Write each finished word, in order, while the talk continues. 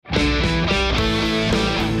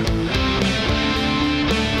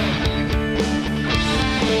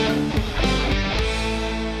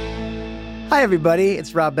Hi, everybody.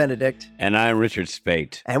 It's Rob Benedict. And I'm Richard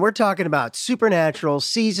Spate. And we're talking about Supernatural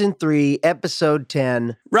Season 3, Episode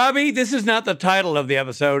 10. Robbie, this is not the title of the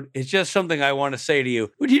episode. It's just something I want to say to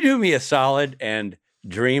you. Would you do me a solid and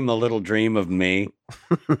dream a little dream of me?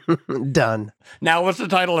 Done. Now, what's the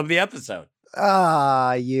title of the episode?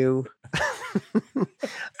 You.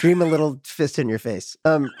 Dream a little fist in your face.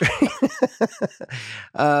 Dream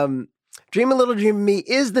a little dream of me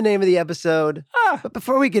is the name of the episode. But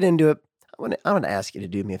before we get into it, I want to ask you to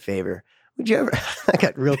do me a favor. Would you ever? I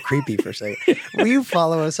got real creepy for a second. Will you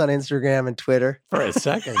follow us on Instagram and Twitter For a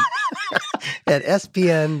second. at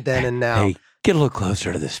SPN Then and Now? Hey, get a little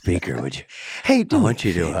closer to the speaker, would you? Hey, I want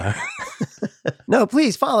you to. No,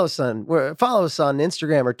 please follow us on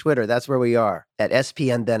Instagram or Twitter. That's where we are at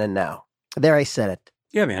SPN Then and Now. There, I said it.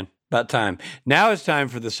 Yeah, man. About time. Now it's time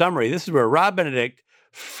for the summary. This is where Rob Benedict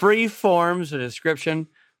free forms a description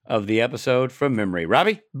of the episode from memory.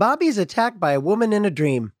 Robbie? Bobby is attacked by a woman in a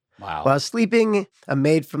dream. Wow. While sleeping, a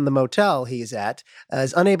maid from the motel he's at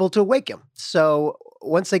is unable to wake him. So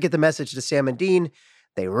once they get the message to Sam and Dean,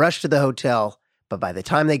 they rush to the hotel. But by the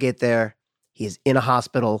time they get there, he is in a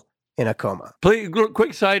hospital in a coma. Please,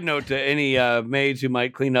 quick side note to any maids who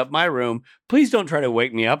might clean up my room. Please don't try to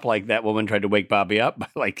wake me up like that woman tried to wake Bobby up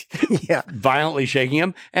by violently shaking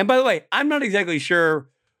him. And by the way, I'm not exactly sure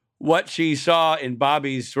what she saw in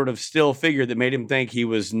Bobby's sort of still figure that made him think he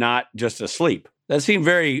was not just asleep. That seemed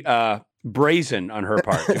very brazen on her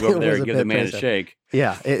part to go over there and give the man a shake.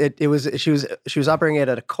 Yeah, it was. She was operating it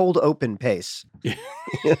at a cold open pace.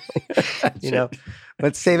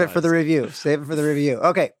 But save it for the review.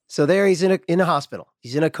 Okay, so there he's in a hospital.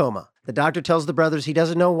 He's in a coma. The doctor tells the brothers he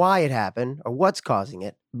doesn't know why it happened or what's causing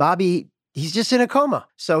it. Bobby, he's just in a coma.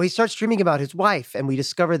 So he starts dreaming about his wife, and we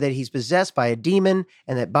discover that he's possessed by a demon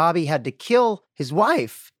and that Bobby had to kill his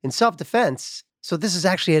wife in self-defense. So this is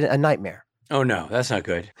actually a nightmare. Oh, no, that's not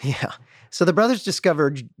good. Yeah. So the brothers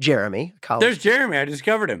discover Jeremy. There's Jeremy. I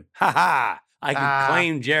discovered him. Ha ha. I can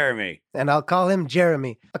claim Jeremy. And I'll call him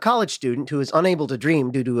Jeremy, a college student who is unable to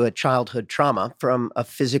dream due to a childhood trauma from a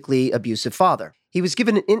physically abusive father. He was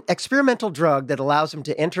given an experimental drug that allows him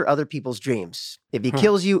to enter other people's dreams. If he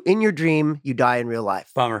kills you in your dream, you die in real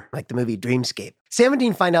life. Bummer. Like the movie Dreamscape. Sam and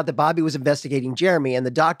Dean find out that Bobby was investigating Jeremy and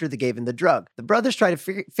the doctor that gave him the drug. The brothers try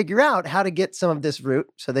to figure out how to get some of this root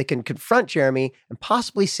so they can confront Jeremy and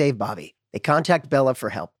possibly save Bobby. They contact Bella for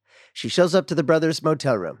help. She shows up to the brothers'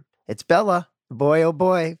 motel room. It's Bella. Boy, oh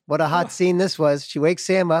boy, what a hot scene this was. She wakes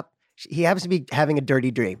Sam up. He happens to be having a dirty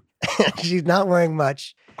dream. She's not wearing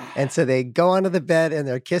much. And so they go onto the bed and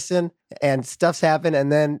they're kissing and stuff's happened. And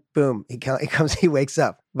then boom, he wakes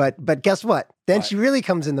up. But guess what? Then she really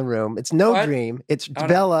comes in the room. It's no dream. It's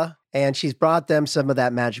Bella. And she's brought them some of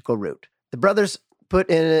that magical root. The brothers put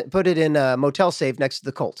it in a motel safe next to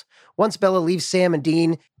the Colt. Once Bella leaves Sam and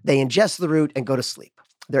Dean, they ingest the root and go to sleep.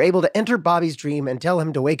 They're able to enter Bobby's dream and tell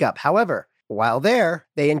him to wake up. However, while there,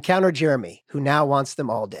 they encounter Jeremy, who now wants them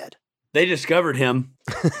all dead. They discovered him.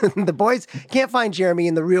 The boys can't find Jeremy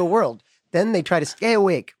in the real world. Then they try to stay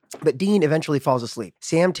awake, but Dean eventually falls asleep.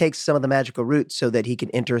 Sam takes some of the magical roots so that he can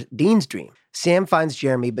enter Dean's dream. Sam finds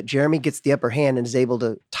Jeremy, but Jeremy gets the upper hand and is able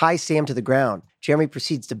to tie Sam to the ground. Jeremy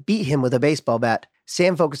proceeds to beat him with a baseball bat.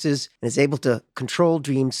 Sam focuses and is able to control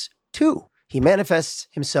dreams too. He manifests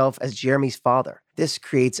himself as Jeremy's father. This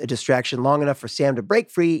creates a distraction long enough for Sam to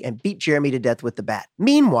break free and beat Jeremy to death with the bat.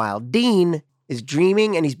 Meanwhile, Dean is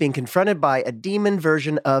dreaming and he's being confronted by a demon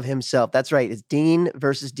version of himself. That's right. It's Dean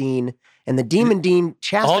versus Dean. And the demon Dean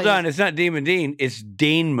chastises... Hold on. It's not Demon Dean. It's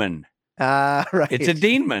Deanman. Right. It's a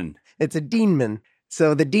Deanman. It's a Deanman.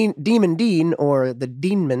 So the Demon Dean, or the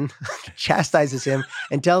Deanman, chastises him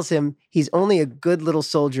and tells him he's only a good little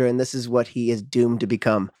soldier and this is what he is doomed to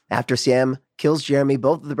become. After Sam kills Jeremy,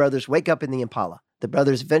 both of the brothers wake up in the Impala. The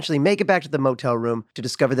brothers eventually make it back to the motel room to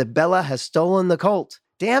discover that Bella has stolen the Colt.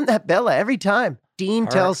 Damn that Bella, every time. Dean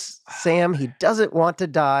tells Sam he doesn't want to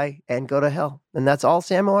die and go to hell. And that's all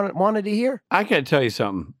Sam wanted to hear. I got to tell you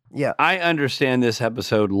something. Yeah. I understand this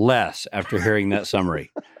episode less after hearing that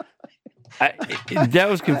summary. That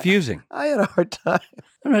was confusing. I had a hard time.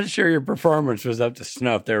 I'm not sure your performance was up to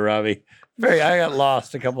snuff there, Robbie. I got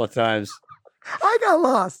lost a couple of times. I got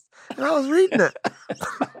lost, and I was reading it.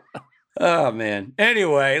 Oh, man.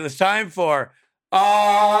 Anyway, it's time for RRR,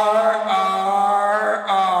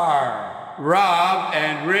 Rob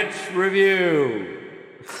and Rich Review.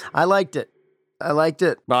 I liked it.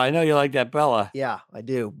 Well, I know you like that Bella. Yeah, I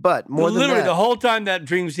do. But more than literally that, the whole time that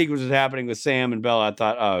dream sequence was happening with Sam and Bella, I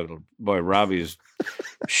thought, oh, boy, Robbie's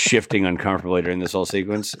shifting uncomfortably during this whole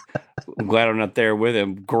sequence. I'm glad I'm not there with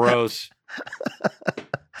him. Gross.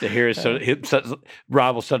 To hear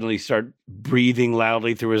Rob will suddenly start breathing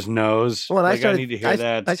loudly through his nose. Well, I need to hear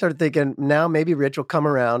that. I started thinking now maybe Rich will come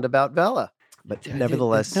around about Bella. But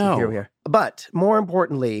nevertheless, here we are. But more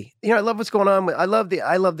importantly, I love what's going on. I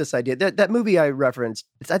love this idea. That movie I referenced,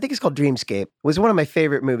 I think it's called Dreamscape, was one of my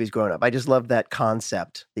favorite movies growing up. I just love that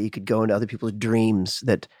concept that you could go into other people's dreams,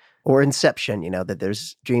 or Inception, that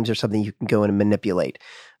there's dreams are something you can go in and manipulate.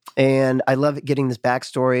 And I love getting this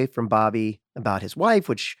backstory from Bobby about his wife,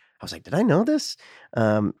 which I was like, did I know this?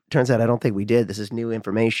 Turns out I don't think we did. This is new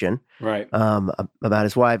information, right? About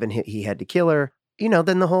his wife, and he had to kill her.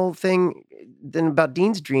 Then the whole thing, then about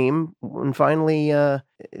Dean's dream, when finally,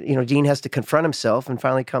 Dean has to confront himself and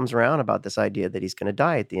finally comes around about this idea that he's going to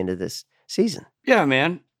die at the end of this season. Yeah,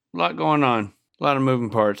 man. A lot going on. A lot of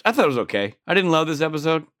moving parts. I thought it was okay. I didn't love this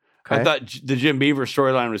episode. Okay. I thought the Jim Beaver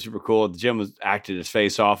storyline was super cool. Jim was acted his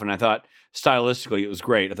face off, and I thought stylistically it was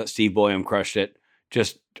great. I thought Steve Boyum crushed it.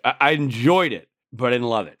 I enjoyed it, but I didn't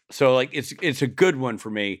love it. So, it's a good one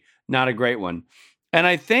for me, not a great one. And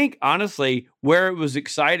I think, honestly, where it was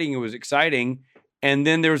exciting. And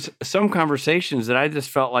then there was some conversations that I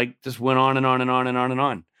just felt like just went on and on and on and on and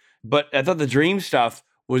on. But I thought the dream stuff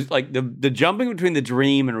was like the jumping between the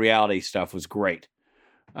dream and reality stuff was great.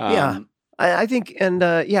 I think, and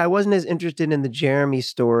I wasn't as interested in the Jeremy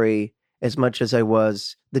story as much as I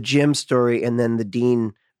was the Jim story and then the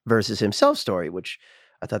Dean versus himself story, which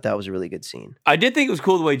I thought that was a really good scene. I did think it was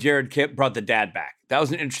cool the way Jared Kipp brought the dad back. That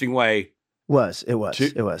was an interesting way. It was. That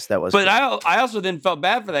was. But cool. I also then felt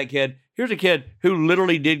bad for that kid. Here's a kid who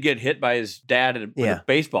literally did get hit by his dad with a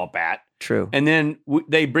baseball bat. True. And then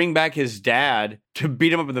they bring back his dad to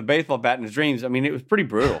beat him up with a baseball bat in his dreams. I mean, it was pretty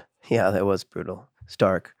brutal. Yeah, that was brutal.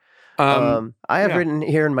 Stark. I have written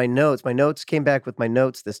here in my notes. My notes came back with my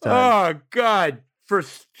notes this time. Oh, God. For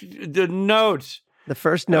the notes. The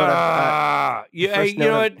first note. You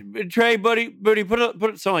know what, Trey, buddy,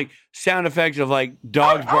 put some like sound effects of like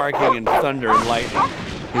dogs barking and thunder and lightning.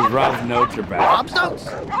 Because Rob's notes are back.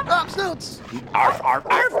 Rob's notes. Arf, arf,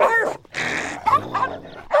 arf, arf.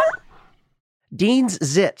 Dean's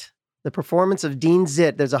Zit. The performance of Dean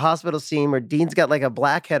Zit. There's a hospital scene where Dean's got like a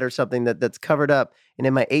blackhead or something that's covered up. And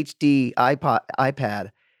in my HD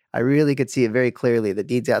iPad, I really could see it very clearly that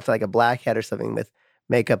Dean's got like a blackhead or something with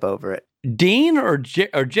makeup over it. Dean or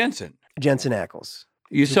Jensen? Jensen Ackles.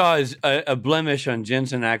 You saw a blemish on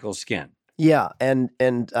Jensen Ackles' skin. Yeah, and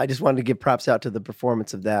I just wanted to give props out to the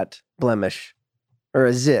performance of that blemish, or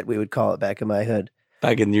a zit, we would call it back in my hood.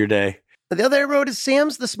 Back in your day. The other I wrote is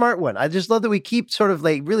Sam's the smart one. I just love that we keep sort of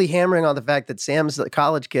like really hammering on the fact that Sam's the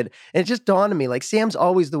college kid. And it just dawned on me, like Sam's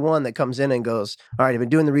always the one that comes in and goes, all right, I've been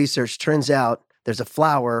doing the research. Turns out there's a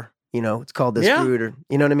flower, it's called this fruit, or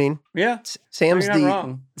you know what I mean? Yeah. Sam's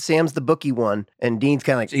the bookie one, and Dean's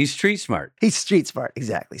kind of like... He's street smart. He's street smart,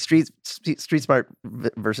 exactly. Street smart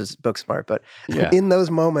versus book smart. But in those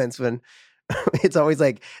moments when it's always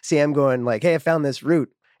like Sam going like, hey, I found this root.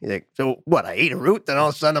 He's like, so what? I ate a root, then all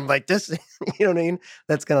of a sudden I'm like this. You know what I mean?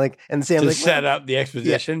 That's kind of like, and Sam's like, set up the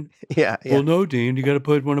exposition. Yeah. Well, no, Dean, you got to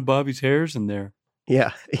put one of Bobby's hairs in there.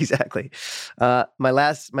 Yeah, exactly. My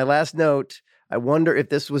last note. I wonder if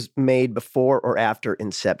this was made before or after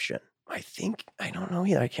Inception. I don't know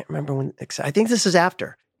either. I can't remember when. I think this is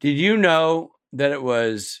after. Did you know that it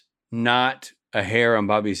was not a hair on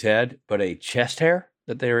Bobby's head, but a chest hair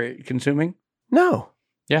that they were consuming? No.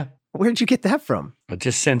 Yeah. Where'd you get that from? I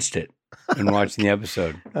just sensed it in watching the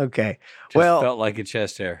episode. Okay. Felt like a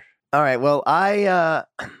chest hair. All right. Well, I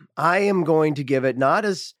am going to give it not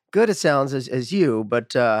as good a sounds as you,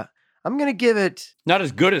 but I'm going to give it... Not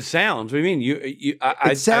as good as sounds. What do you mean?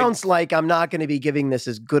 It sounds like I'm not going to be giving this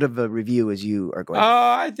as good of a review as you are going to.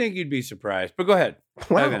 I think you'd be surprised. But go ahead.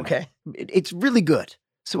 Well, okay. It's really good.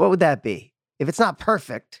 So what would that be? If it's not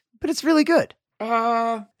perfect, but it's really good.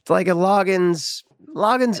 It's like a Loggins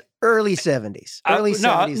early 70s. Early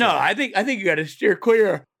 70s. No, I think you got to steer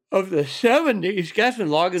clear of the 70s. Guess when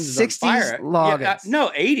Loggins is 60s on fire. Loggins.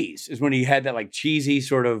 No, 80s is when he had that like cheesy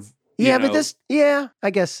sort of... I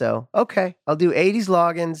guess so. Okay. I'll do 80s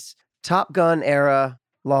Loggins, Top Gun era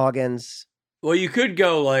Loggins. Well, you could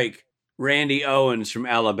go like Randy Owens from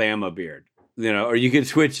Alabama beard, or you could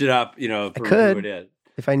switch it up, for who it is.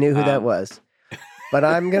 If I knew who that was. But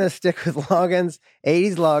I'm going to stick with Loggins,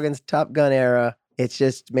 80s Loggins, Top Gun era. It's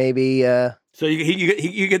just maybe... So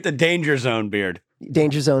you get the Danger Zone beard.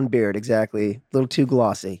 Danger Zone beard, exactly. A little too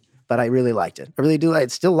glossy, but I really liked it. I really do.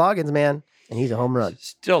 It's still Loggins, man. And he's a home run.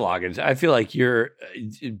 Still Loggins. I feel like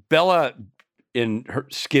Bella in her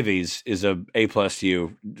skivvies is a plus to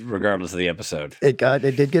you, regardless of the episode. It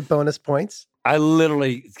did get bonus points. I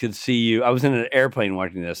literally could see you. I was in an airplane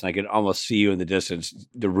watching this, and I could almost see you in the distance,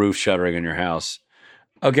 the roof shuttering on your house.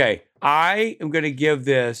 Okay, I'm going to give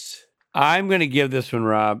this one,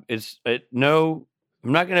 Rob. No,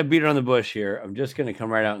 I'm not going to beat it on the bush here. I'm just going to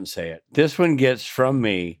come right out and say it. This one gets from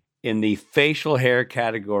me in the facial hair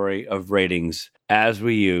category of ratings, as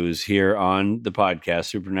we use here on the podcast,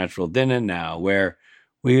 Supernatural Then and Now, where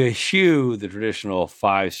we eschew the traditional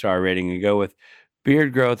 5-star rating and go with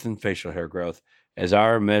beard growth and facial hair growth as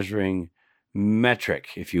our measuring metric,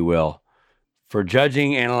 if you will, for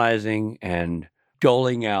judging, analyzing, and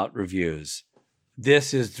doling out reviews.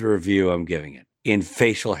 This is the review I'm giving it in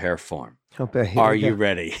facial hair form. Okay, Are you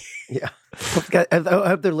ready? Yeah. I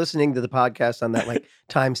hope they're listening to the podcast on that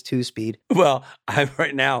 ×2 speed. Well, I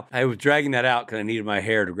was dragging that out because I needed my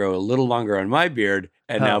hair to grow a little longer on my beard,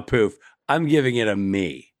 and now poof, I'm giving it a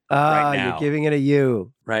me. Right now. You're giving it a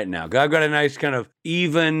you. Right now. I've got a nice kind of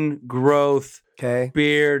even growth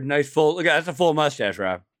beard, nice full, look, that's a full mustache,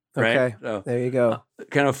 Rob. Right? Okay, so, there you go.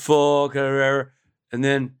 Kind of full, kind of whatever. And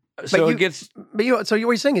then, so what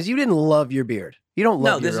you're saying is you didn't love your beard. You don't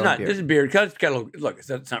love your beard. This is beard. It's got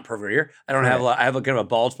it's not perfect here. I don't have I have a kind of a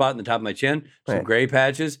bald spot in the top of my chin, some gray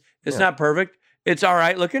patches. It's not perfect. It's all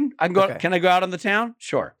right looking. I can go. Can I go out on the town?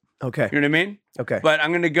 Sure. Okay. You know what I mean? Okay. But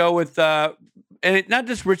I'm going to go with, not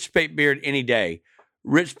just Rich Spate beard any day.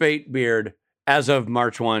 Rich Spate beard as of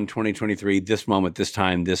March 1, 2023, this moment, this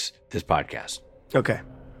time, this podcast. Okay.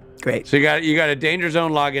 Great. So you got a Danger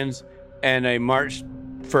Zone logins and a March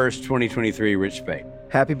 1st, 2023 Rich Spate.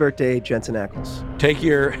 Happy birthday, Jensen Ackles.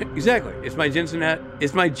 Exactly. It's my Jensen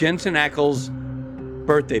Ackles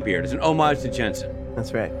birthday beard. It's an homage to Jensen.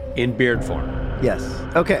 That's right. In beard form. Yes.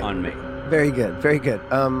 Okay. On me. Very good. Very good.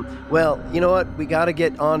 Well, you know what? We got to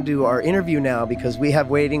get on to our interview now because we have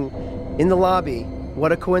waiting in the lobby.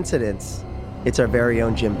 What a coincidence. It's our very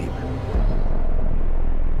own Jim Beaver.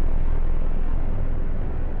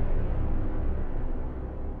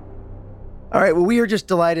 All right. Well, we are just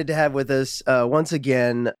delighted to have with us once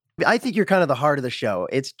again. I think you're kind of the heart of the show.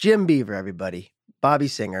 It's Jim Beaver, everybody. Bobby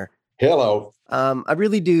Singer. Hello. I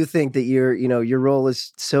really do think that your role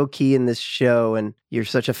is so key in this show, and you're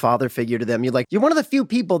such a father figure to them. You're one of the few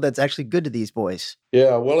people that's actually good to these boys.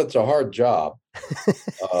 Yeah. Well, it's a hard job.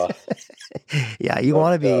 Yeah, you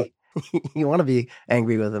want to be. You want to be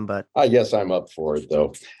angry with them, but I guess I'm up for it,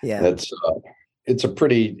 though. Yeah. It's a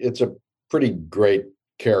pretty great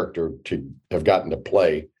character to have gotten to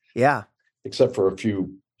play. Yeah. Except for a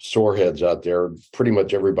few sore heads out there. Pretty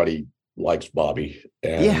much everybody likes Bobby.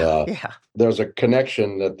 And there's a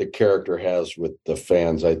connection that the character has with the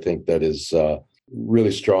fans, I think, that is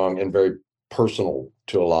really strong and very personal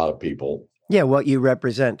to a lot of people. Yeah, what you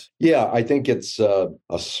represent. Yeah, I think it's a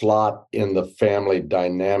slot in the family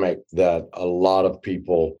dynamic that a lot of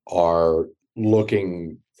people are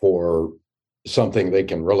looking for something they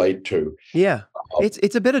can relate to. Yeah,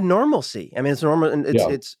 it's a bit of normalcy. I mean, it's normal, and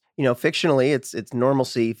it's fictionally, it's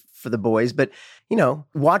normalcy for the boys. But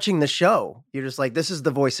watching the show, you're just like, this is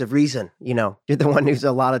the voice of reason. You're the one who's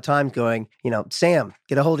a lot of times going, Sam,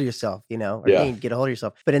 get a hold of yourself. Or Dean, get a hold of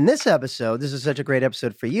yourself. But in this episode, this is such a great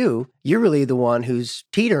episode for you. You're really the one who's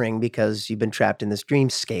teetering because you've been trapped in this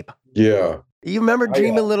dreamscape. Yeah. You remember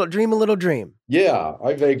Dream a Little Dream? Yeah,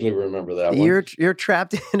 I vaguely remember that one. You're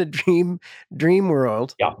trapped in a dream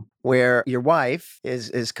world. Yeah. Where your wife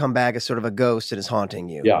is come back as sort of a ghost and is haunting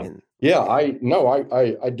you. Yeah. I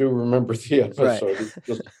do remember the episode. Right.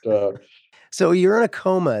 Just, so you're in a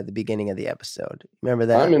coma at the beginning of the episode. Remember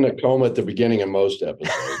that? I'm in a coma at the beginning of most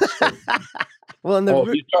episodes. Well,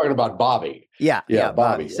 you're talking about Bobby. Yeah,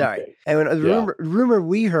 Bobby. Sorry. Okay. And the rumor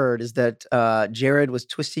we heard is that Jared was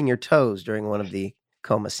twisting your toes during one of the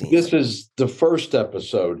coma scenes. This is the first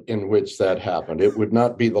episode in which that happened. It would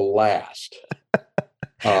not be the last.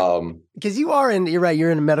 Because you're right,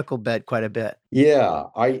 you're in a medical bed quite a bit. Yeah,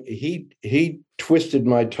 he twisted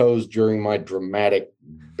my toes during my dramatic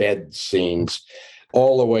bed scenes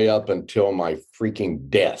all the way up until my freaking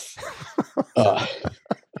death.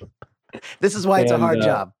 This is why it's a hard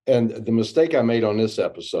job. And the mistake I made on this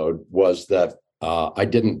episode was that I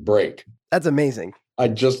didn't break. That's amazing.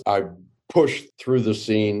 I pushed through the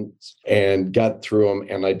scenes and got through them,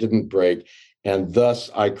 and I didn't break. And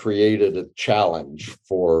thus I created a challenge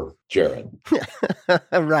for Jared.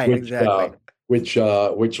 Right, exactly. Which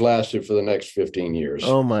lasted for the next 15 years.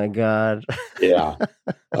 Oh my God. Yeah.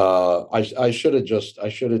 I should have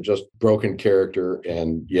just broken character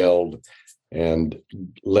and yelled and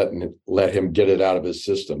let him get it out of his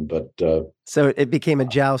system. But so it became a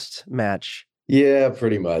joust match. Yeah,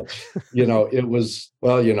 pretty much. It was,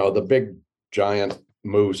 the big giant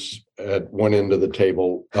moose at one end of the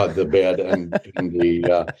table, the bed, and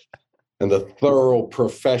the thorough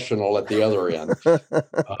professional at the other end.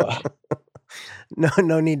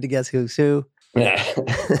 No need to guess who's who. Yeah.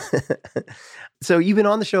 So you've been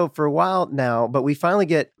on the show for a while now, but we finally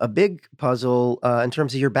get a big puzzle in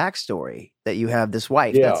terms of your backstory, that you have this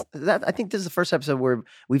wife. Yeah. I think this is the first episode where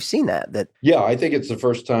we've seen that. Yeah, I think it's the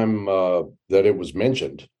first time that it was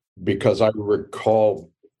mentioned, because I recall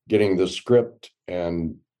getting the script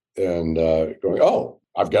and going, oh,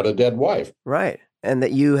 I've got a dead wife. Right. And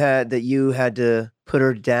that you had to put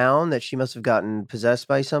her down, that she must have gotten possessed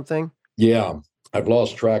by something. Yeah. I've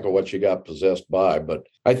lost track of what she got possessed by, but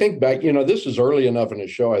I think back, this is early enough in the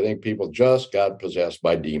show. I think people just got possessed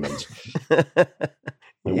by demons. It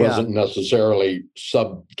wasn't necessarily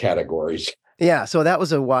subcategories. Yeah, so that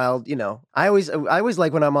was a wild, I always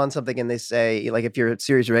like when I'm on something and they say, like, if you're a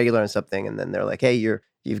series regular on something, and then they're like, hey,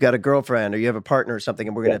 you've got a girlfriend or you have a partner or something,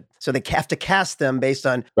 and we're going to, so they have to cast them based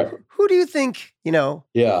on who do you think,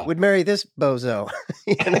 would marry this bozo?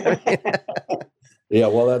 You know what I mean? Yeah,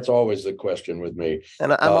 well, that's always the question with me.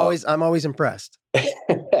 And I'm always impressed. It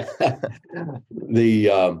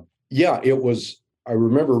was, I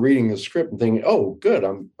remember reading the script and thinking, oh, good,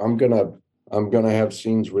 I'm gonna have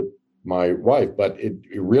scenes with my wife, but it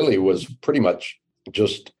really was pretty much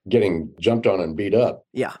just getting jumped on and beat up.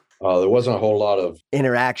 Yeah. There wasn't a whole lot of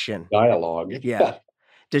interaction, dialogue. Yeah.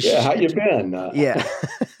 How you been? Yeah.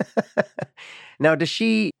 Now, does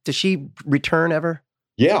she return ever?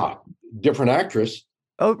 Yeah. Different actress.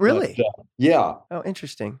 Oh, really? But, yeah. Oh,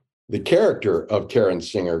 interesting. The character of Karen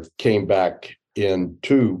Singer came back in,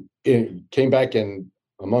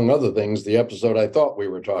 among other things, the episode I thought we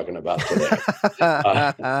were talking about today.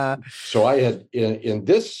 So I had in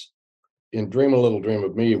Dream a Little Dream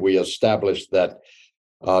of Me, we established that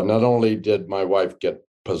not only did my wife get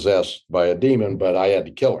possessed by a demon, but I had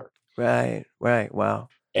to kill her. Right. Wow.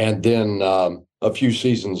 And then a few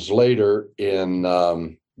seasons later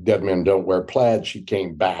in Dead Men Don't Wear Plaid, she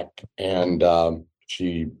came back, and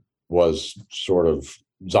she was sort of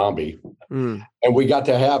zombie. And we got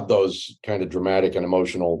to have those kind of dramatic and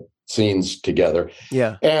emotional scenes together.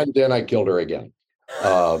 Yeah. And then I killed her again.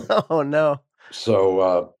 Oh, no.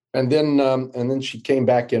 So, and then she came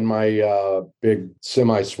back in my big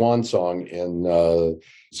semi-swan song in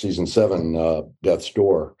season 7, Death's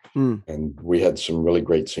Door. And we had some really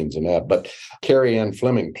great scenes in that. But Carrie Ann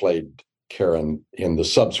Fleming played Karen in the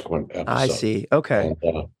subsequent episode. I see. Okay.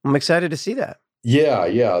 And, I'm excited to see that.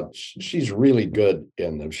 Yeah. She's really good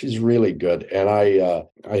in them. She's really good. And I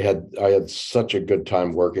had such a good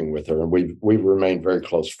time working with her, and we've remained very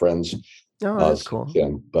close friends. Oh, that's cool.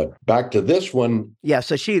 But back to this one. Yeah.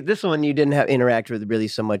 So this one you didn't have interact with really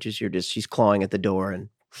so much as she's clawing at the door and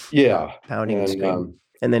pounding and screaming.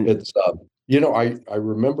 And then it's, I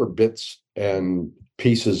remember bits and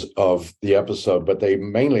pieces of the episode, but they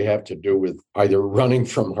mainly have to do with either running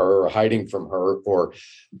from her or hiding from her or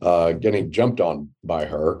getting jumped on by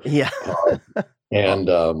her. Yeah. And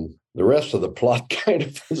the rest of the plot kind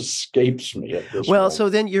of escapes me at this point. So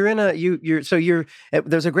then you're in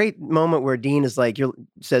there's a great moment where Dean is like,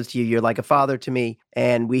 says to you, you're like a father to me.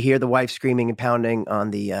 And we hear the wife screaming and pounding on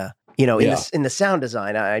the, in the sound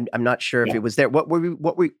design. I'm not sure if it was there. What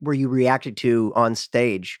were you reacted to on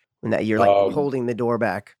stage when that you're like holding the door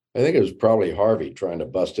back? I think it was probably Harvey trying to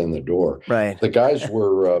bust in the door. Right. The guys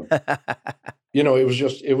were,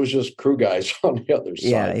 it was just crew guys on the other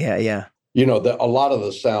side. Yeah. A lot of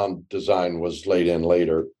the sound design was laid in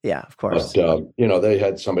later. Yeah, of course. But, they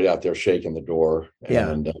had somebody out there shaking the door.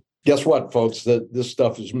 And guess what, folks? This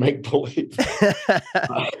stuff is make-believe.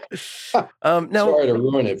 Sorry to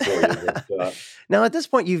ruin it for you. But, now, at this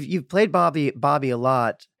point, you've played Bobby a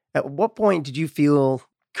lot. At what point did you feel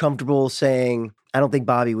comfortable saying, I don't think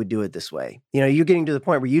Bobby would do it this way? You're getting to the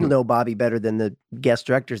point where you know Bobby better than the guest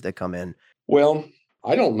directors that come in. Well,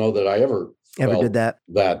 I don't know that I ever did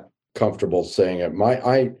that comfortable saying it.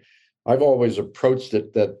 I've always approached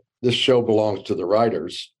it that this show belongs to the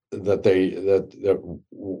writers, that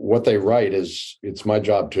what they write it's my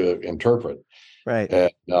job to interpret. Right.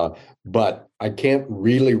 And, but I can't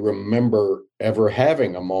really remember ever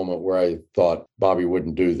having a moment where I thought Bobby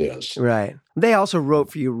wouldn't do this. Right. They also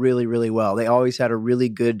wrote for you really, really well. They always had a really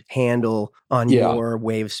good handle on your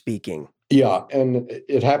way of speaking. Yeah. And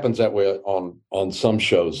it happens that way on some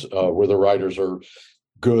shows where the writers are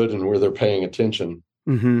good and where they're paying attention.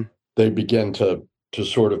 Mm-hmm. They begin to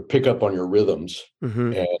sort of pick up on your rhythms,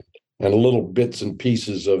 mm-hmm. and little bits and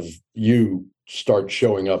pieces of you start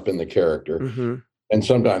showing up in the character, mm-hmm. and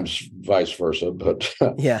sometimes vice versa. But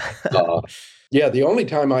yeah. The only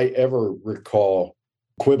time I ever recall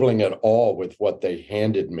quibbling at all with what they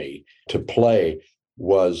handed me to play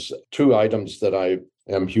was 2 items that I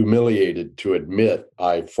am humiliated to admit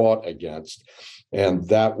I fought against. And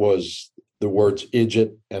that was the words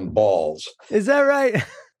 "idjit" and "balls." Is that right?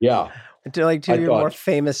 Yeah. To like 2 of your more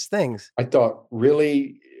famous things. I thought,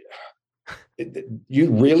 really?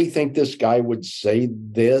 You really think this guy would say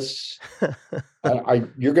this?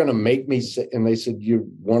 You're going to make me say, and they said, "You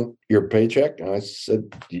want your paycheck?" And I said,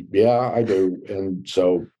 "Yeah, I do."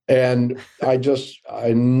 And I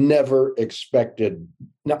never expected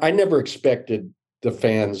the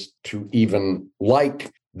fans to even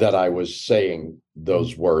like that I was saying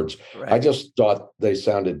those words. Right. I just thought they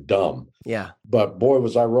sounded dumb. Yeah. But boy,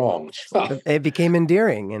 was I wrong. It became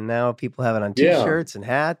endearing, and now people have it on T-shirts and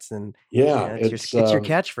hats, and it's your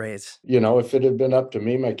catchphrase. If it had been up to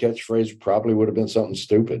me, my catchphrase probably would have been something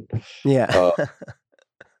stupid. Yeah.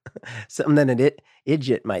 Something that an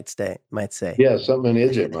idiot might say. Yeah, something an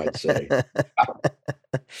idiot might say.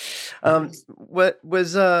 What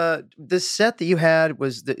was the set that you had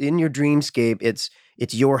was in your dreamscape? It's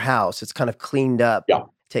your house. It's kind of cleaned up. Yeah.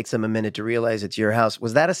 It takes them a minute to realize it's your house.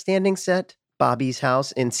 Was that a standing set? Bobby's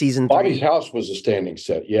house in season 3? Bobby's house was a standing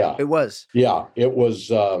set. Yeah, it was. Yeah, it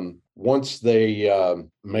was. Once they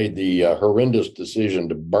made the horrendous decision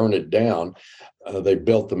to burn it down, they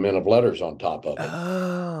built the Men of Letters on top of it.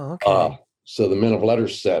 Oh, okay. So the Men of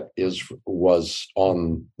Letters set was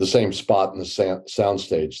on the same spot in the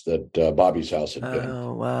soundstage that Bobby's house had been.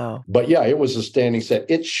 Oh, wow. But yeah, it was a standing set.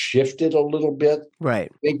 It shifted a little bit.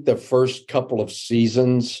 Right. I think the first couple of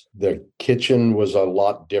seasons, the kitchen was a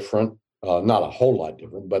lot different. Not a whole lot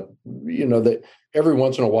different, but that every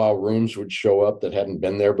once in a while rooms would show up that hadn't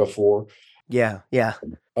been there before. Yeah.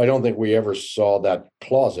 I don't think we ever saw that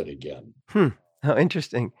closet again. How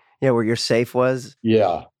interesting. Yeah, where your safe was.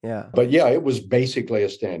 Yeah. But yeah, it was basically a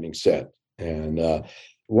standing set. And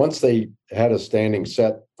once they had a standing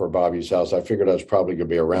set for Bobby's house, I figured I was probably going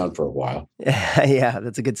to be around for a while. Yeah,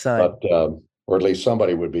 that's a good sign. But or at least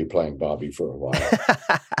somebody would be playing Bobby for a while.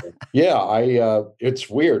 Yeah, it's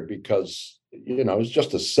weird because, it's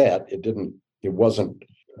just a set. It wasn't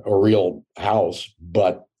a real house,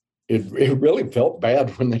 but it really felt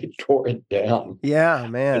bad when they tore it down. Yeah,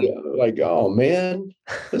 man. Like, oh man,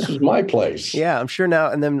 this is my place. Yeah, I'm sure now.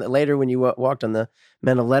 And then later when you walked on the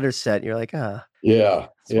Men of Letters set, you're like, yeah.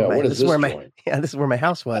 What is this joint? This is where my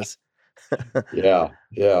house was. Yeah.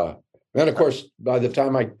 And of course, by the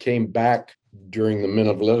time I came back during the Men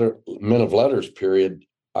of Letters period,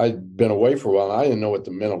 I'd been away for a while. And I didn't know what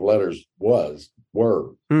the Men of Letters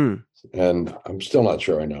were. And I'm still not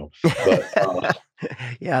sure I know. But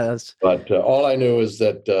yeah, But all I knew is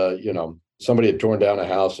that somebody had torn down a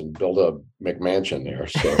house and built a McMansion there.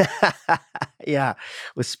 So yeah,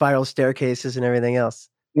 with spiral staircases and everything else.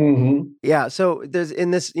 Mm-hmm. Yeah. So there's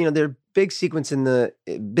in this, there's big sequence in the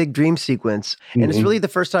big dream sequence, and it's really the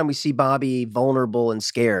first time we see Bobby vulnerable and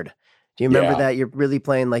scared. Do you remember that? You're really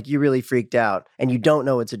playing like you really freaked out and you don't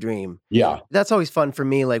know it's a dream. Yeah. That's always fun for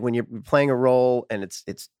me. Like when you're playing a role and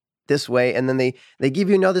it's this way, and then they give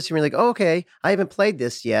you another scene. You're like, oh, okay, I haven't played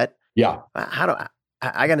this yet. Yeah. How do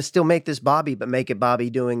I got to still make this Bobby, but make it Bobby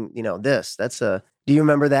doing, this. Do you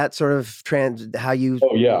remember that sort of how you?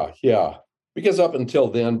 Oh, yeah. Because up until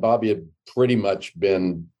then, Bobby had pretty much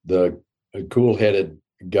been the cool-headed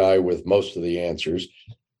guy with most of the answers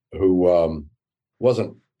who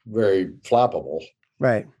wasn't very flappable.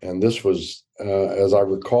 Right. And this was, as I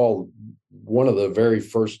recall, one of the very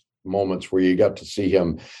first moments where you got to see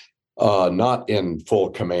him not in full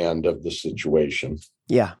command of the situation.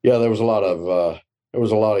 Yeah. Yeah, there was a lot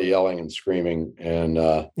of yelling and screaming, and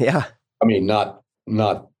I mean, not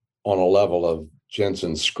on a level of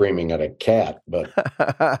Jensen screaming at a cat, but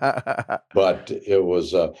it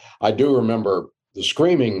was. I do remember the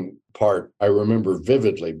screaming part. I remember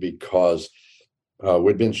vividly because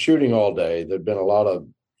we'd been shooting all day. There'd been a lot of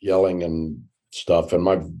yelling and stuff, and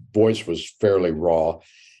my voice was fairly raw.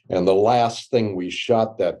 And the last thing we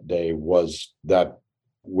shot that day was that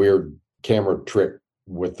weird camera trick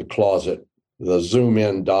with the closet, the zoom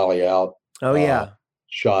in, dolly out. Oh, yeah.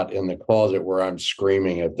 Shot in the closet where I'm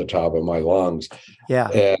screaming at the top of my lungs. Yeah.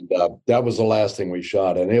 And that was the last thing we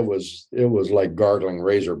shot. And it was like gargling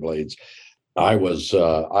razor blades. I was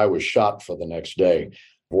shot for the next day,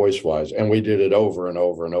 voice wise. And we did it over and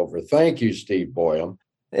over and over. Thank you, Steve Boyum.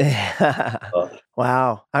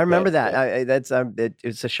 Wow. I remember that.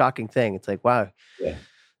 It's a shocking thing. It's like, wow,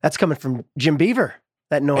 that's coming from Jim Beaver,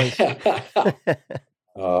 that noise.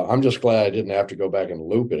 I'm just glad I didn't have to go back and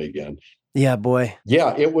loop it again. Yeah, boy.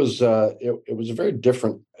 Yeah, it was a very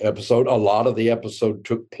different episode. A lot of the episode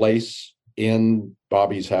took place in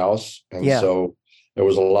Bobby's house. And so there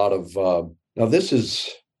was a lot of, now this is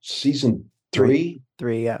season 3?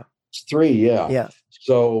 3, yeah. It's 3, yeah. Yeah.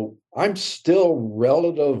 So I'm still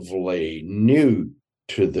relatively new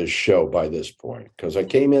to the show by this point, because I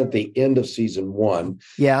came in at the end of season 1.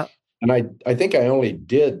 Yeah. And I think I only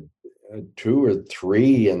did 2 or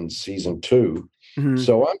 3 in season 2. Mm-hmm.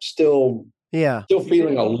 So I'm still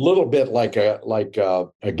feeling a little bit like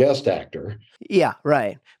a guest actor. Yeah,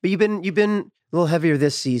 right. But you've been a little heavier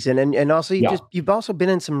this season, and also you've also been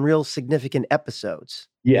in some real significant episodes.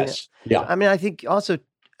 Yes. You know? Yeah. I mean, I think also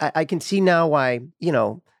I can see now why,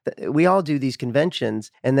 we all do these conventions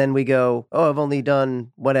and then we go, oh, I've only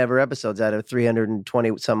done whatever episodes out of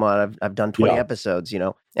 320 some odd. I've done 20 episodes,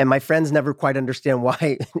 and my friends never quite understand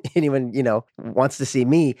why anyone, wants to see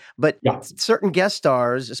me. But certain guest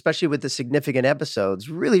stars, especially with the significant episodes,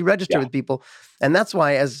 really register with people. And that's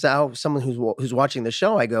why, as someone who's watching the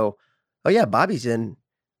show, I go, oh yeah, Bobby's in.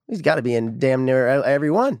 He's got to be in damn near every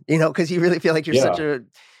one, because you really feel like you're such a.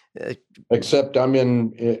 Except I'm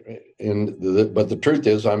but the truth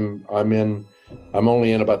is I'm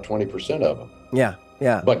only in about 20% of them. Yeah.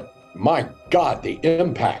 Yeah. But my God, the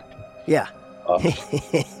impact. Yeah.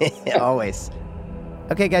 Always.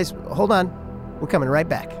 Okay, guys, hold on. We're coming right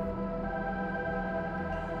back.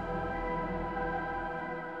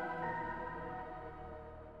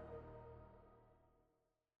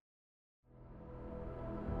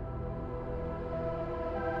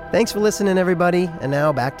 Thanks for listening, everybody. And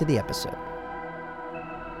now back to the episode.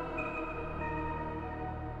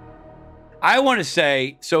 I want to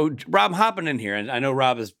say, so Rob hopping in here, and I know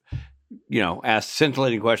Rob has, asked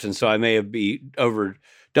scintillating questions, so I may be over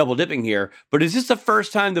double dipping here, but is this the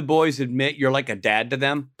first time the boys admit you're like a dad to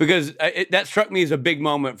them? Because that struck me as a big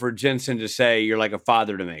moment for Jensen to say, you're like a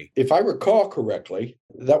father to me. If I recall correctly,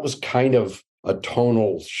 that was kind of a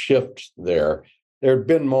tonal shift there. There had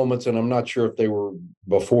been moments, and I'm not sure if they were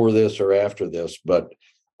before this or after this, but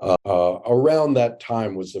around that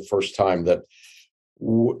time was the first time that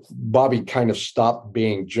Bobby kind of stopped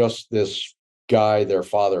being just this guy their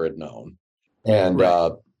father had known. And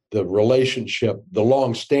the relationship, the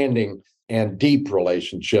long-standing and deep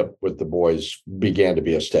relationship with the boys began to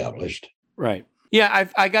be established. Right. Yeah,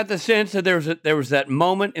 I got the sense that there was that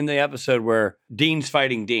moment in the episode where Dean's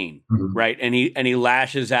fighting Dean, right? And he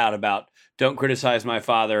lashes out about, don't criticize my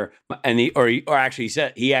father, and he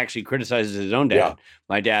actually criticizes his own dad. Yeah.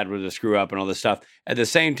 My dad was a screw up and all this stuff. At the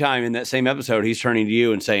same time, in that same episode, he's turning to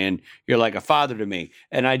you and saying, you're like a father to me.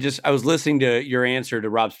 And I was listening to your answer to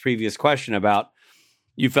Rob's previous question about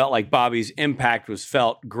you felt like Bobby's impact was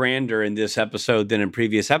felt grander in this episode than in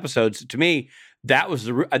previous episodes. To me, that was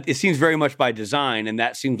it seems very much by design, and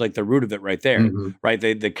that seems like the root of it right there, right?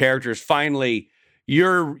 The characters finally,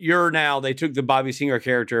 you're now, they took the Bobby Singer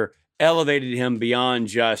character, elevated him beyond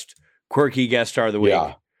just quirky guest star of the week,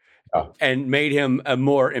 and made him a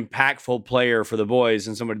more impactful player for the boys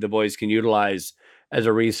and somebody the boys can utilize as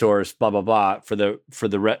a resource, blah, blah, blah, for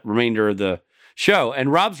the remainder of the show.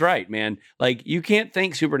 And Rob's right, man. Like, you can't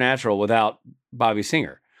think Supernatural without Bobby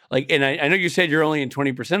Singer. Like, and I know you said you're only in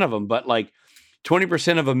 20% of them, but like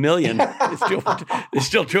 20% of a million is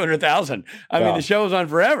still 200,000. I mean, the show is on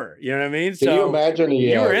forever. You know what I mean? Can you imagine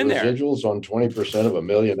the residuals on 20% of a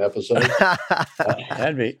million episodes?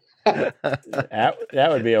 That'd be that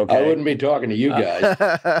would be okay. I wouldn't be talking to you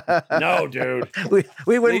guys. No, dude.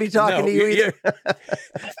 We wouldn't be talking to you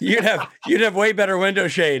either. You'd have way better window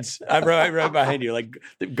shades. I'm right behind you, like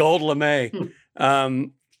the gold lame.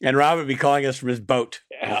 And Rob would be calling us from his boat.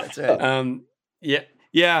 That's right.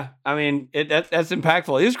 Yeah, I mean that's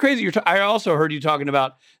impactful. It's crazy. I also heard you talking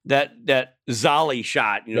about that Zolly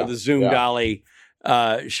shot. The zoom dolly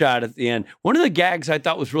shot at the end. One of the gags I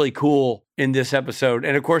thought was really cool in this episode,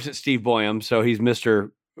 and of course it's Steve Boyum, so he's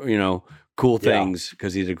Mr. Cool things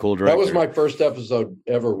because he's a cool director. That was my first episode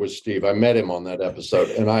ever with Steve. I met him on that episode,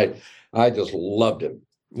 and I just loved him.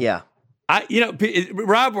 Yeah,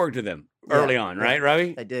 Rob worked with him early on, right,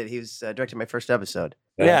 Robbie? I did. He was directing my first episode.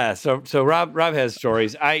 Yeah, so Rob has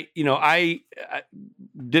stories. I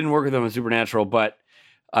didn't work with him on Supernatural, but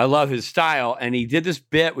I love his style, and he did this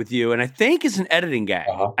bit with you, and I think it's an editing gag.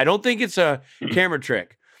 I don't think it's a camera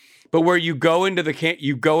trick, but where you go into the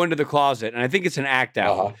closet, and I think it's an act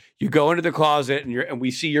out. You go into the closet, and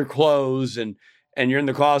we see your clothes, and you're in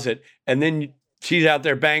the closet, and then she's out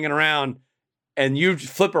there banging around, and you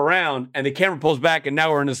flip around, and the camera pulls back, and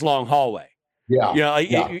now we're in this long hallway. Yeah.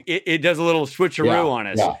 It does a little switcheroo on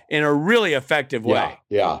us in a really effective way.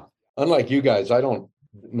 Yeah. Unlike you guys, I don't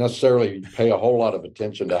necessarily pay a whole lot of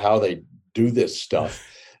attention to how they do this stuff.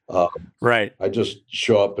 Right. I just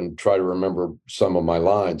show up and try to remember some of my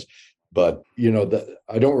lines. But,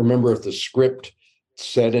 I don't remember if the script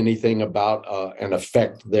said anything about an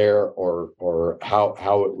effect there, or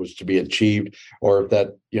how it was to be achieved, or if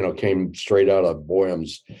that came straight out of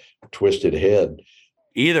Boyum's twisted head.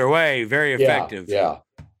 Either way, very effective. Yeah,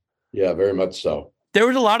 very much so. There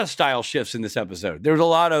was a lot of style shifts in this episode. There was a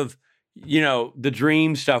lot of, the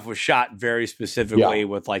dream stuff was shot very specifically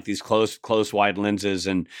with like these close wide lenses,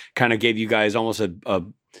 and kind of gave you guys almost a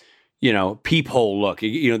peephole look.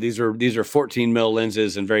 These are 14 mil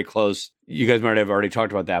lenses and very close. You guys might have already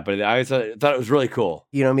talked about that, but I thought it was really cool.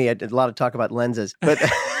 You know me, I did a lot of talk about lenses, but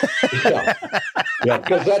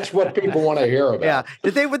because that's what people want to hear about. Yeah,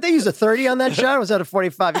 would they use a 30 on that shot? Or was that a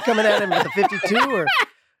 45? You coming at him with a 52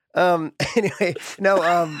 or? Anyway,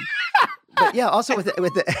 no. But yeah, also with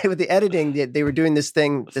the editing, they were doing this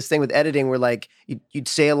thing with editing where like you'd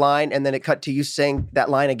say a line and then it cut to you saying that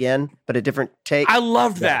line again, but a different take. I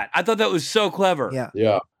loved that. I thought that was so clever.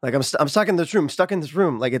 Yeah. Like I'm stuck in this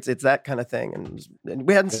room. Like it's that kind of thing. And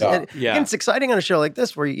we hadn't. And it's exciting on a show like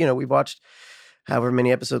this where we've watched however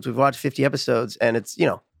many episodes we've watched, 50 episodes, and it's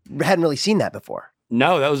hadn't really seen that before.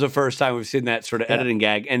 No, that was the first time we've seen that sort of editing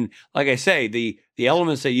gag. And like I say, the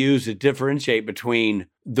elements they use to differentiate between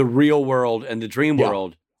the real world and the dream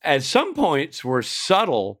world at some points were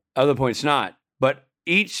subtle, other points not. But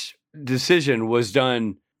each decision was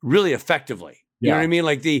done really effectively. You know what I mean?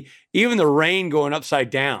 Like even the rain going upside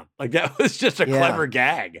down, like that was just a clever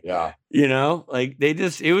gag. Yeah. Like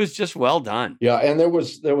it was just well done. Yeah. And there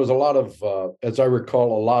was a lot of, as I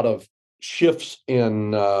recall, a lot of shifts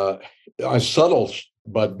in subtle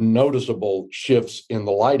but noticeable shifts in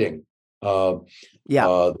the lighting. The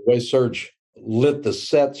way Serge lit the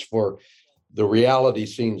sets for the reality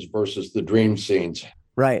scenes versus the dream scenes.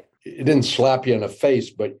 Right. It didn't slap you in the face,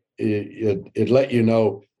 but it let you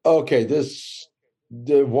know, okay,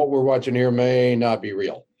 what we're watching here may not be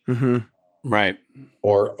real. Mm-hmm. Right.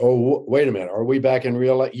 Or, wait a minute, are we back in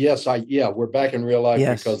real life? Yes, we're back in real life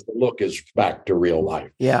because the look is back to real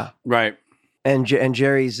life. Yeah. Right. And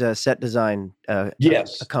Jerry's set design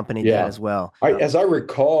accompanied that as well. As I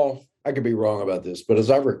recall, I could be wrong about this, but as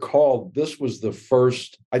I recall, this was the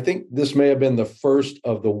first, I think this may have been the first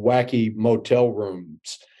of the wacky motel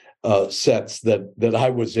rooms sets that I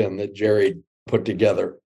was in that Jerry put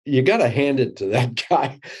together. You got to hand it to that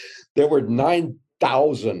guy. There were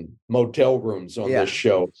 9,000 motel rooms on this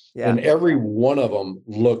show, and every one of them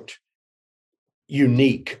looked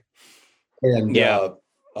unique and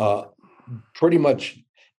pretty much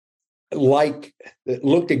it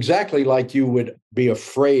looked exactly like you would be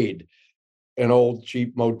afraid an old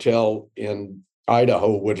cheap motel in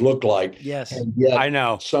Idaho would look like. Yes. And yet I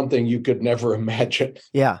know. Something you could never imagine.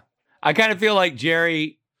 Yeah. I kind of feel like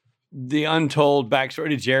Jerry, the untold backstory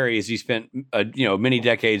to Jerry is he spent many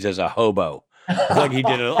decades as a hobo. It's like he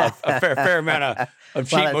did a fair amount of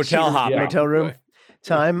cheap motel hopping. Motel room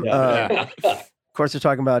time. Of course, we're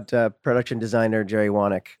talking about production designer Jerry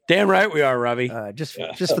Wanick. Damn right we are, Robbie. Just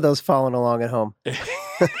for those following along at home.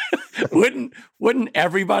 Wouldn't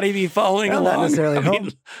everybody be following along? Not necessarily at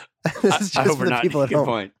home. This is just for the people at home.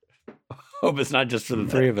 Good point. Hope it's not just for the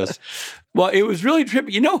three of us. Well, it was really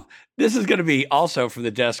trippy. This is going to be also from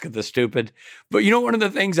the desk of the stupid. But one of the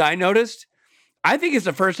things I noticed, I think it's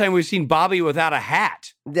the first time we've seen Bobby without a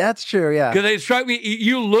hat. That's true, yeah. Because it struck me,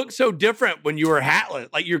 you look so different when you were hatless.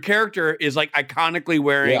 Like your character is like iconically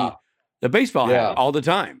wearing the baseball hat all the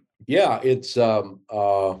time. Yeah, it's,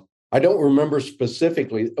 I don't remember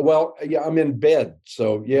specifically. Well, I'm in bed.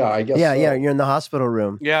 So I guess. Yeah, you're in the hospital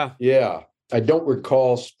room. Yeah. Yeah. I don't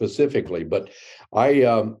recall specifically, but I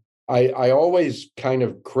always kind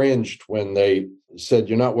of cringed when they said,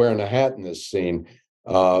 you're not wearing a hat in this scene,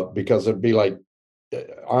 because it'd be like,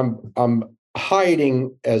 I'm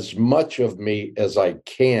hiding as much of me as I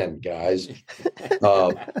can, guys.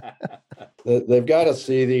 They've got to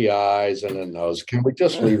see the eyes and the nose. Can we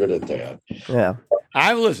just leave it at that? Yeah.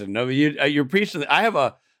 I've listened. No, you're preaching. I have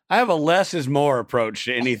a less is more approach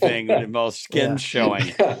to anything that involves skin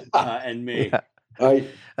showing and me. Yeah.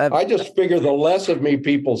 I just figure the less of me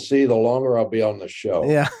people see, the longer I'll be on the show.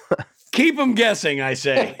 Yeah. Keep them guessing, I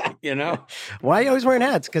say. Why are you always wearing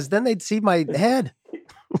hats? Because then they'd see my head.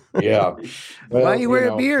 Yeah. Well, why you wear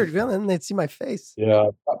a beard? Well, then they'd see my face.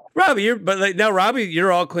 Yeah. Robbie,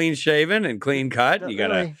 you're all clean shaven and clean cut. You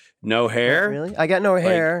got no hair. Not really? I got no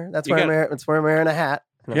hair. That's why I'm wearing a hat.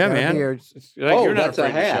 Yeah, man. Beard. You're not that's a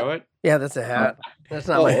hat. To show it. Yeah, that's a hat. That's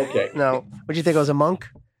not my. Okay. No. Would you think I was a monk?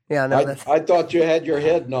 Yeah, no. I thought you had your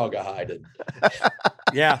head naugahyden.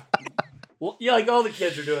 Yeah. Well, like all the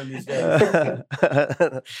kids are doing these days.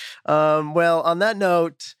 Well, on that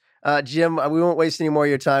note, Jim, we won't waste any more of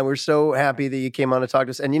your time. We're so happy that you came on to talk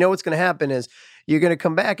to us. And you know what's going to happen is you're going to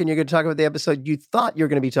come back and you're going to talk about the episode you thought you were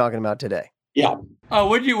going to be talking about today. Yeah. Oh,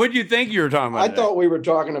 what'd you think you were talking about? I thought we were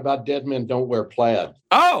talking about Dead Men Don't Wear Plaid.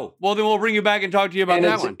 Oh, well, then we'll bring you back and talk to you about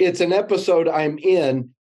that one. It's an episode I'm in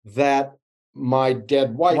that my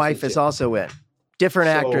dead wife is also in. Different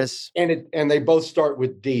actress. And they both start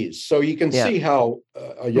with D's. So you can see how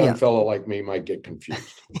a young fellow like me might get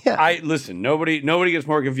confused. Listen, nobody gets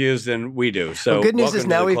more confused than we do. So good news is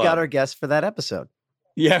now we've got our guest for that episode.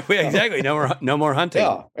 Yeah, exactly. No more hunting.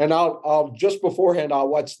 Yeah, and I'll just beforehand I'll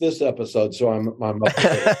watch this episode, so I'm up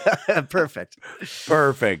to date. Perfect.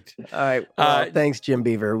 All right. Well, thanks, Jim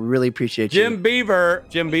Beaver. We really appreciate you. Jim Beaver,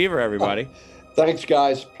 everybody. Thanks,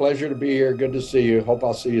 guys. Pleasure to be here. Good to see you. Hope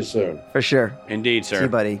I'll see you soon. For sure. Indeed, sir. See you,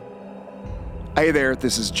 buddy. Hey there,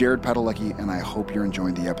 this is Jared Padalecki, and I hope you're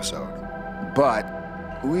enjoying the episode. But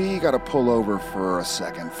we got to pull over for a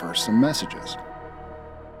second for some messages.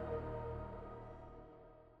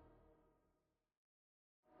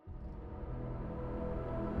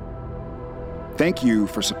 Thank you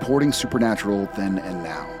for supporting Supernatural then and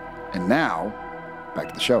now. And now, back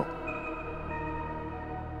to the show.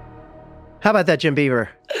 How about that, Jim Beaver?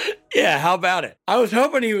 Yeah, how about it? I was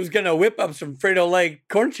hoping he was going to whip up some Frito-Lay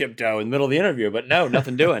corn chip dough in the middle of the interview, but no,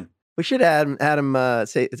 nothing doing. We should add him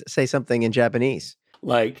say something in Japanese.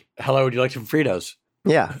 Like, hello, would you like some Fritos?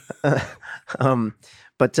 Yeah.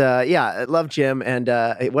 But I love Jim, and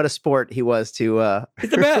what a sport he was to He's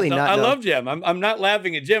the really best. I love Jim. I'm not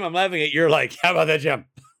laughing at Jim. I'm laughing at you're like, how about that, Jim?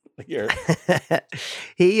 He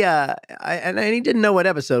didn't know what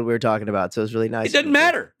episode we were talking about, so it was really nice. It doesn't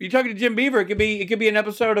matter. You're talking to Jim Beaver. It could be an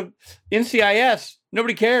episode of NCIS.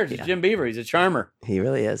 Nobody cares. It's Jim Beaver. He's a charmer. He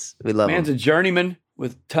really is. We love him. Man's a journeyman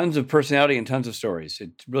with tons of personality and tons of stories.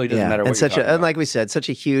 It really doesn't matter what you're talking about. And like we said, such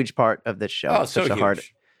a huge part of this show. Oh, such a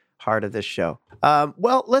huge. Heart of this show.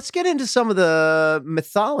 Well, let's get into some of the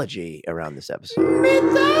mythology around this episode.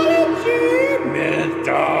 Mythology.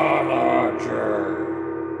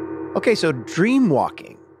 Okay, so dream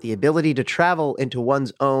walking, the ability to travel into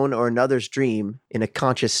one's own or another's dream in a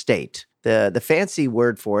conscious state. The fancy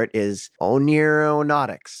word for it is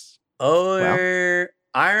oneironautics.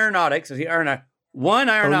 Aeronautics. One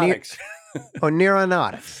aeronautics.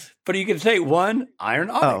 Oneironautics. But you can say one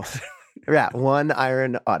aeronautics. Oh. Yeah, one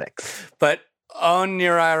aeronautics. But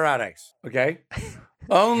oneironautics, okay?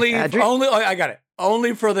 Only, I got it.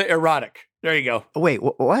 Only for the erotic. There you go. Wait,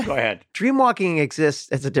 what? Go ahead. Dreamwalking exists.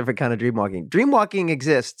 It's a different kind of dreamwalking. Dreamwalking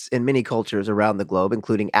exists in many cultures around the globe,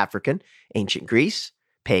 including African, ancient Greece,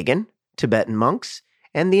 pagan, Tibetan monks,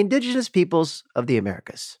 and the indigenous peoples of the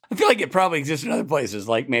Americas. I feel like it probably exists in other places,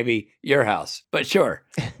 like maybe your house. But sure,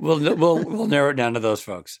 we'll narrow it down to those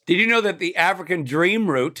folks. Did you know that the African dream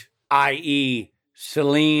root, i.e.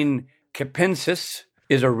 Selene Capensis,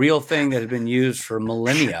 is a real thing that has been used for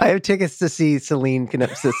millennia? I have tickets to see Selene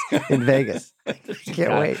Capensis in Vegas.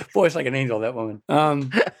 Can't wait. Voice like an angel, that woman.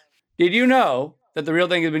 Did you know that the real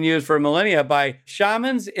thing has been used for millennia by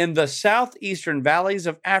shamans in the southeastern valleys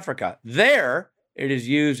of Africa? There, it is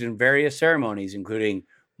used in various ceremonies, including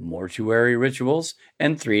mortuary rituals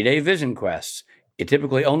and 3-day vision quests. It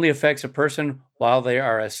typically only affects a person while they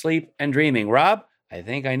are asleep and dreaming. Rob, I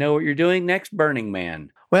think I know what you're doing next, Burning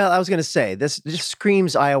Man. Well, I was going to say, this just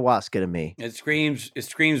screams ayahuasca to me. It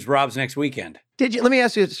screams Rob's next weekend. Let me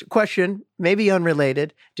ask you a question, maybe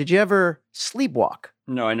unrelated. Did you ever sleepwalk?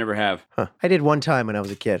 No, I never have. Huh. I did one time when I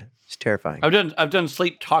was a kid. It's terrifying. I've done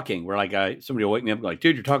sleep talking where somebody will wake me up and go like,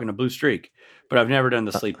 dude, you're talking to Blue Streak. But I've never done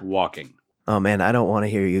the sleep walking. Oh man, I don't want to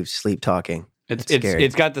hear you sleep talking.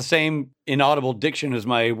 It's got the same inaudible diction as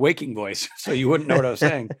my waking voice, so you wouldn't know what I was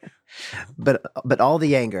saying. But all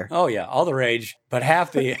the anger. Oh yeah, all the rage, but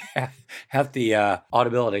half the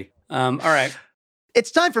audibility. All right.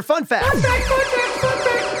 It's time for Fun Fact.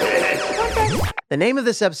 The name of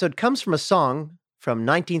this episode comes from a song from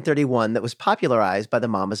 1931 that was popularized by the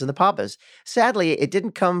Mamas and the Papas. Sadly, it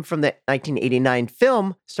didn't come from the 1989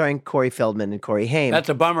 film starring Corey Feldman and Corey Haim. That's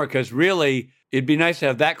a bummer because really, it'd be nice to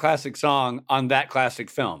have that classic song on that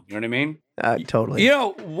classic film. You know what I mean? Totally.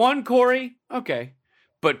 One Corey, okay.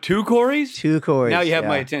 But two Corys? Two Corys. Now you have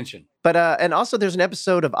my attention. But and also there's an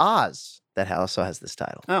episode of Oz that also has this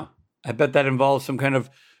title. Oh, I bet that involves some kind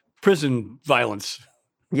of prison violence.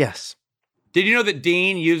 Yes. Did you know that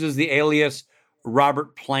Dean uses the alias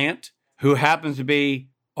Robert Plant, who happens to be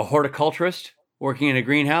a horticulturist working in a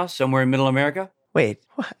greenhouse somewhere in Middle America? Wait,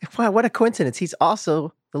 what a coincidence. He's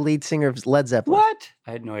also the lead singer of Led Zeppelin. What?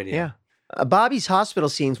 I had no idea. Yeah. Bobby's hospital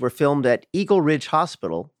scenes were filmed at Eagle Ridge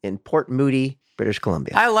Hospital in Port Moody, British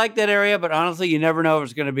Columbia. I like that area, but honestly, you never know if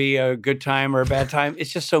it's going to be a good time or a bad time.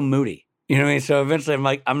 It's just so moody. You know what I mean? So eventually I'm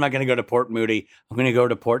like, I'm not going to go to Port Moody. I'm going to go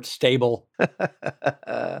to Port Stable.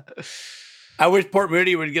 I wish Port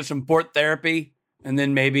Moody would get some port therapy, and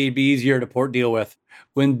then maybe it'd be easier to deal with.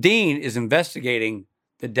 When Dean is investigating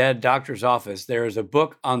the dead doctor's office, there is a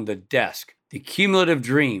book on the desk, The Cumulative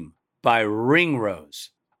Dream by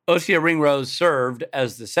Ringrose. Osia Ringrose served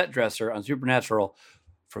as the set dresser on Supernatural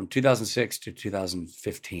from 2006 to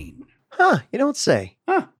 2015. Huh, you don't say.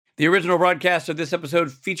 Huh. The original broadcast of this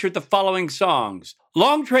episode featured the following songs.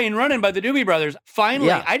 Long Train Running by the Doobie Brothers. Finally,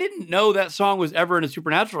 yeah. I didn't know that song was ever in a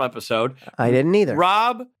Supernatural episode. I didn't either.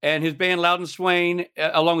 Rob and his band Loud and Swain,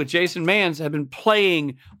 along with Jason Mans, have been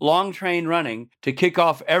playing Long Train Running to kick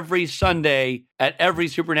off every Sunday at every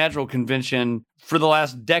Supernatural convention for the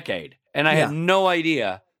last decade. And I had no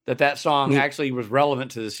idea that song actually was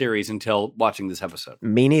relevant to the series until watching this episode.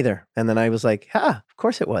 Me neither. And then I was like, of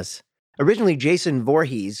course it was. Originally, Jason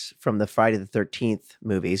Voorhees from the Friday the 13th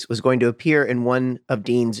movies was going to appear in one of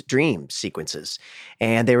Dean's dream sequences,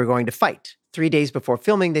 and they were going to fight. 3 days before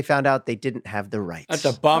filming, they found out they didn't have the rights. That's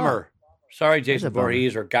a bummer. Sorry, Jason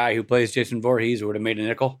Voorhees, or guy who plays Jason Voorhees, who would have made a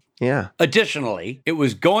nickel. Yeah. Additionally, it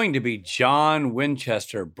was going to be John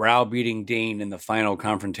Winchester browbeating Dean in the final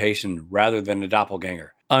confrontation rather than a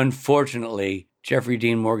doppelganger. Unfortunately, Jeffrey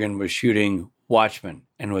Dean Morgan was shooting Watchmen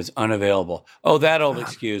and was unavailable. Oh, that old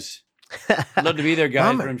excuse. I'd love to be there,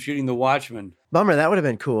 guys, but I'm shooting The Watchmen. Bummer, that would have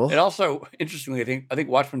been cool. It also, interestingly, I think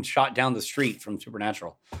Watchmen shot down the street from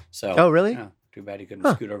Supernatural. So, oh, really? Yeah, too bad he couldn't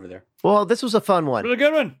scoot over there. Well, this was a fun one. Really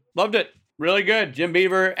good one. Loved it. Really good. Jim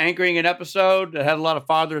Beaver anchoring an episode that had a lot of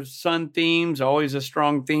father-son themes, always a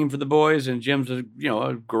strong theme for the boys. And Jim's a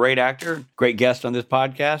great actor, great guest on this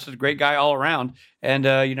podcast, a great guy all around, and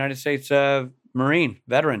United States Marine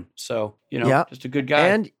veteran. So, just a good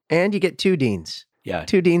guy. And you get 2 Deans. Yeah.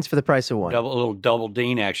 2 Deans for the price of 1. A little double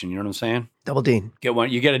Dean action, you know what I'm saying? Double Dean.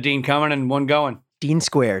 You get a Dean coming and one going. Dean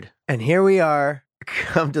squared. And here we are,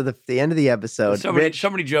 come to the end of the episode. So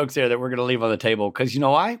many jokes there that we're going to leave on the table because you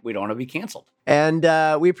know why? We don't want to be canceled. And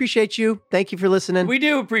we appreciate you. Thank you for listening. We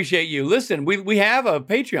do appreciate you. Listen, we have a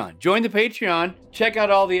Patreon. Join the Patreon. Check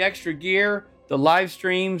out all the extra gear, the live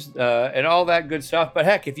streams, and all that good stuff. But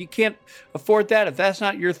heck, if you can't afford that, if that's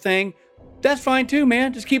not your thing, that's fine too,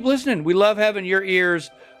 man. Just keep listening. We love having your ears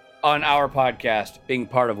on our podcast, being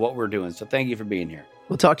part of what we're doing. So thank you for being here.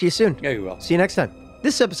 We'll talk to you soon. Yeah, you will. See you next time.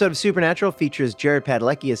 This episode of Supernatural features Jared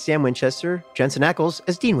Padalecki as Sam Winchester, Jensen Ackles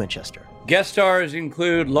as Dean Winchester. Guest stars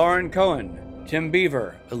include Lauren Cohen, Tim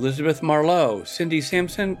Beaver, Elizabeth Marlowe, Cindy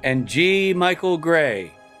Sampson, and G. Michael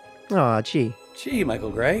Gray. Aw, G. Gee, Michael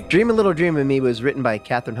Gray. Dream a Little Dream of Me was written by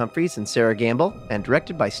Catherine Humphreys and Sarah Gamble and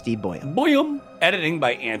directed by Steve Boyum. Editing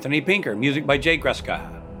by Anthony Pinker. Music by Jay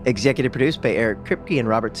Greska. Executive produced by Eric Kripke and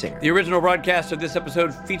Robert Singer. The original broadcast of this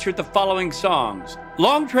episode featured the following songs.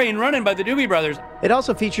 Long Train Running by the Doobie Brothers. It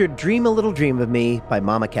also featured Dream a Little Dream of Me by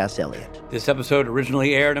Mama Cass Elliot. This episode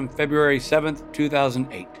originally aired on February 7th,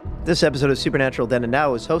 2008. This episode of Supernatural Then and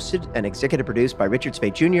Now was hosted and executive produced by Richard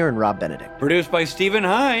Spade Jr. and Rob Benedict. Produced by Stephen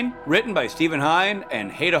Hine. Written by Stephen Hine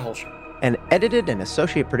and Haida Holscher. And edited and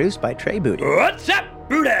associate produced by Trey Booty. What's up,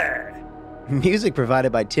 Booty? Music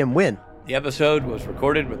provided by Tim Wynn. The episode was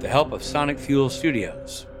recorded with the help of Sonic Fuel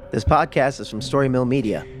Studios. This podcast is from Story Mill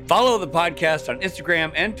Media. Follow the podcast on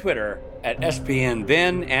Instagram and Twitter at SPN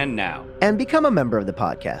Then and Now. And become a member of the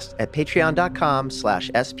podcast at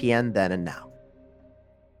patreon.com/SPN Then and Now.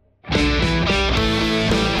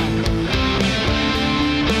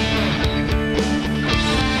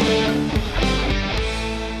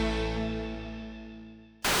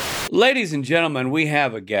 Ladies and gentlemen, we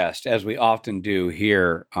have a guest, as we often do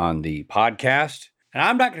here on the podcast. And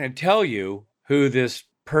I'm not going to tell you who this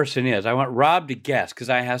person is. I want Rob to guess because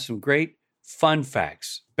I have some great fun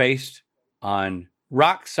facts based on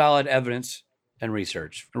rock-solid evidence and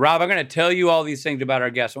research. Rob, I'm going to tell you all these things about our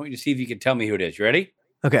guest. I want you to see if you can tell me who it is. You ready?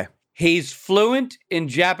 Okay. He's fluent in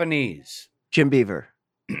Japanese. Jim Beaver.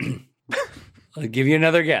 I'll give you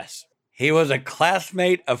another guess. He was a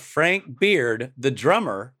classmate of Frank Beard, the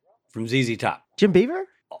drummer from ZZ Top. Jim Beaver?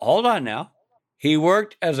 Hold on now. He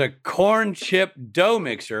worked as a corn chip dough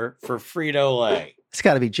mixer for Frito-Lay. It's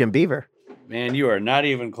got to be Jim Beaver. Man, you are not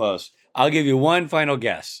even close. I'll give you one final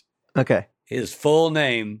guess. Okay. His full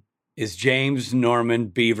name is James Norman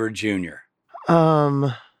Beaver Jr.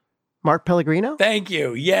 Mark Pellegrino? Thank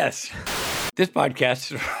you. Yes. This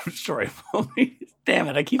podcast is from Story Mill Media. Damn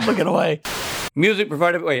it, I keep looking away. Music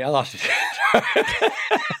provided... Wait, I lost it.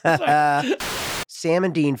 Sam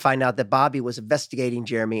and Dean find out that Bobby was investigating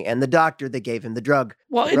Jeremy and the doctor that gave him the drug.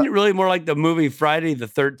 Well, isn't it really more like the movie Friday the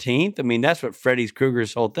 13th? I mean, that's what Freddy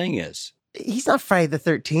Krueger's whole thing is. He's not Friday the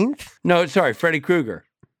 13th. No, sorry, Freddy Krueger.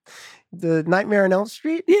 The Nightmare on Elm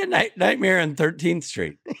Street? Yeah, Nightmare on 13th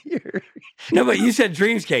Street. No, but you said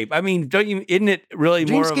Dreamscape. I mean, isn't it really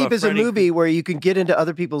more of a Dreamscape is a movie where you can get into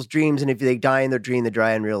other people's dreams, and if they die in their dream, they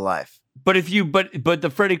die in real life. But but the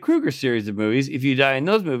Freddy Krueger series of movies, if you die in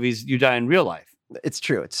those movies, you die in real life. It's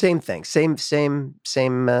true. It's same thing. Same science.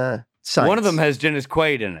 One of them has Dennis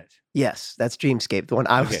Quaid in it. Yes, that's Dreamscape, the one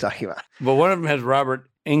I was talking about. But one of them has Robert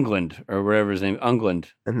Englund, or whatever his name, Englund.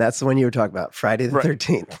 And that's the one you were talking about, Friday the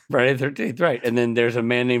 13th. Friday the 13th, right. And then there's a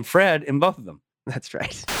man named Fred in both of them. That's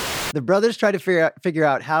right. The brothers try to figure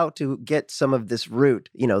out how to get some of this root,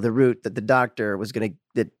 the root that the doctor was going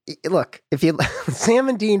to... Look, if you... Sam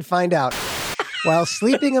and Dean find out while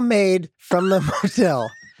sleeping a maid from the motel.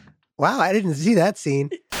 Wow, I didn't see that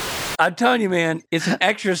scene. I'm telling you, man, it's an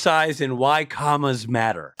exercise in why commas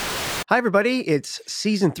matter. Hi, everybody. It's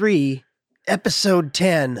season 3, episode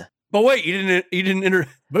 10. But wait, you didn't enter.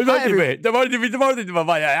 Am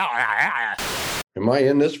I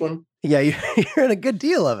in this one? Yeah, you're in a good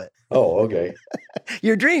deal of it. Oh, okay.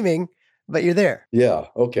 You're dreaming, but you're there. Yeah,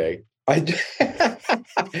 okay. I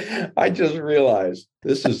just realized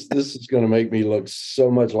this is going to make me look so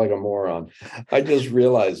much like a moron. I just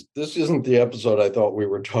realized this isn't the episode I thought we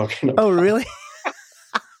were talking about. Oh, really?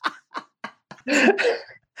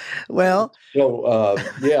 Well. So,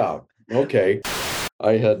 yeah, okay.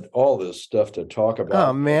 I had all this stuff to talk about.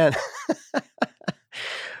 Oh, man.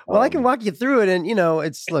 Well, I can walk you through it, and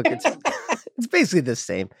it's basically the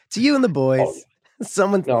same. It's you and the boys.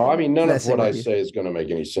 Oh, no, I mean, none of what I say is going to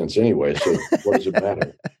make any sense anyway, so what does it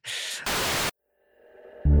matter?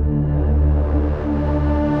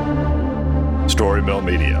 Story Mill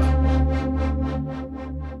Media.